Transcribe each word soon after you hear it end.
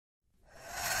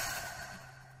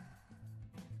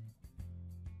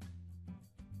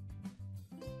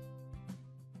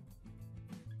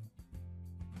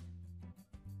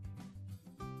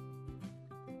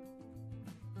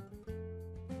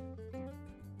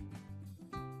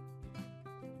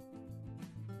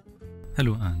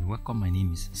Hello and welcome. My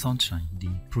name is Sunshine, the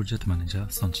project manager,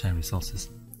 Sunshine Resources.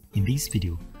 In this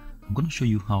video, I'm going to show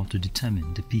you how to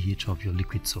determine the pH of your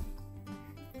liquid soap.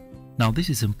 Now this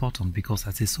is important because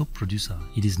as a soap producer,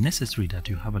 it is necessary that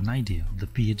you have an idea of the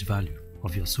pH value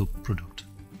of your soap product.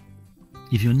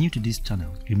 If you're new to this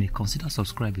channel, you may consider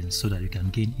subscribing so that you can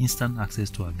gain instant access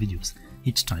to our videos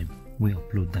each time we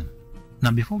upload them. Now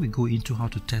before we go into how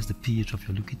to test the pH of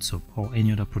your liquid soap or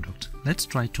any other product, let's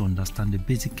try to understand the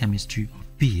basic chemistry of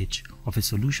pH of a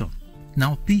solution.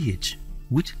 Now pH,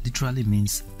 which literally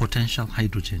means potential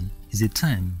hydrogen, is a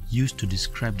term used to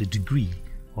describe the degree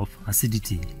of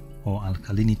acidity or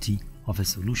alkalinity of a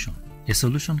solution. A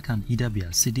solution can either be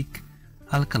acidic,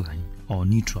 alkaline, or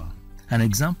neutral. An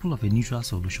example of a neutral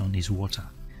solution is water.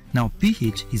 Now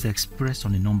pH is expressed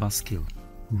on a number scale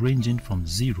ranging from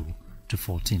 0 to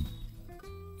 14.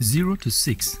 0 to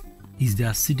 6 is the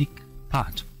acidic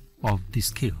part of the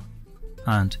scale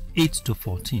and 8 to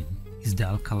 14 is the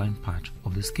alkaline part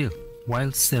of the scale,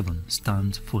 while 7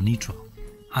 stands for neutral.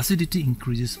 Acidity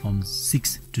increases from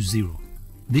 6 to 0.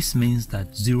 This means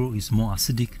that 0 is more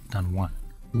acidic than 1.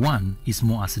 1 is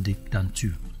more acidic than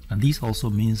 2, and this also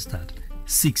means that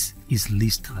 6 is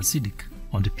least acidic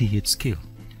on the pH scale.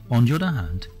 On the other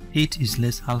hand, 8 is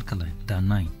less alkaline than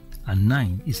 9 and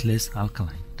 9 is less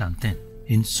alkaline than 10.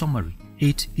 In summary,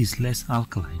 8 is less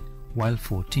alkaline while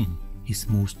 14 is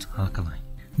most alkaline.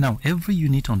 Now every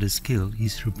unit on the scale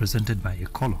is represented by a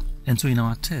color, and so in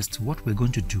our test what we're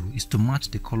going to do is to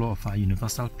match the color of our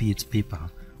universal pH paper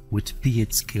with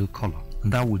pH scale color,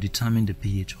 and that will determine the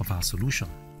pH of our solution.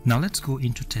 Now let's go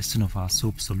into testing of our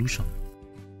soap solution.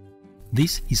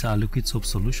 This is our liquid soap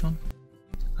solution,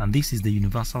 and this is the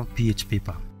universal pH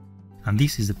paper, and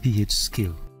this is the pH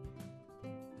scale.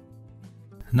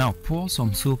 Now pour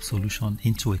some soap solution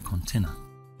into a container.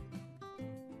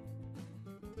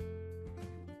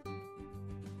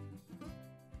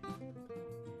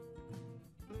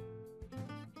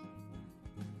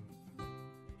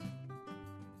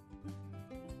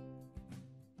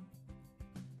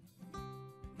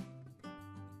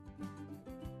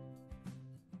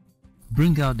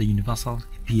 Bring out the universal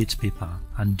pH paper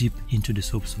and dip into the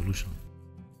soap solution.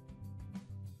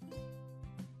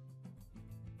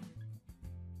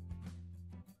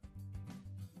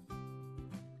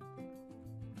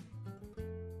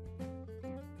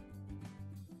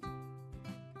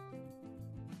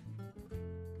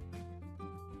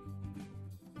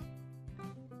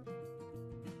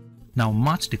 Now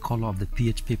match the color of the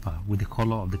pH paper with the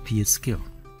color of the pH scale.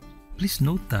 Please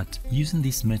note that using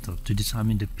this method to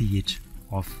determine the pH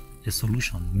of a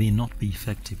solution may not be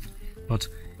effective, but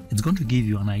it's going to give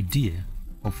you an idea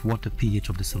of what the pH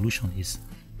of the solution is.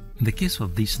 In the case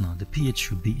of this now, the pH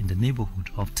should be in the neighborhood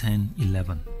of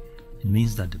 10-11. It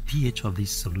means that the pH of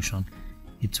this solution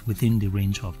is within the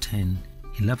range of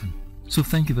 10-11. So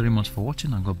thank you very much for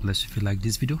watching, and God bless you. If you like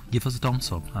this video, give us a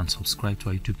thumbs up and subscribe to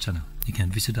our YouTube channel. You can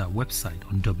visit our website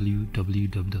on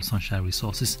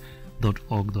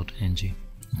www.sunshineresources.org.ng. You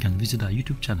can visit our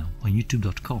YouTube channel on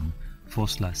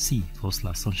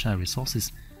youtube.com/c/Sunshine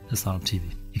Resources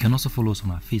SRTV. You can also follow us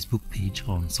on our Facebook page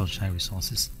on Sunshine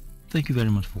Resources. Thank you very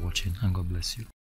much for watching, and God bless you.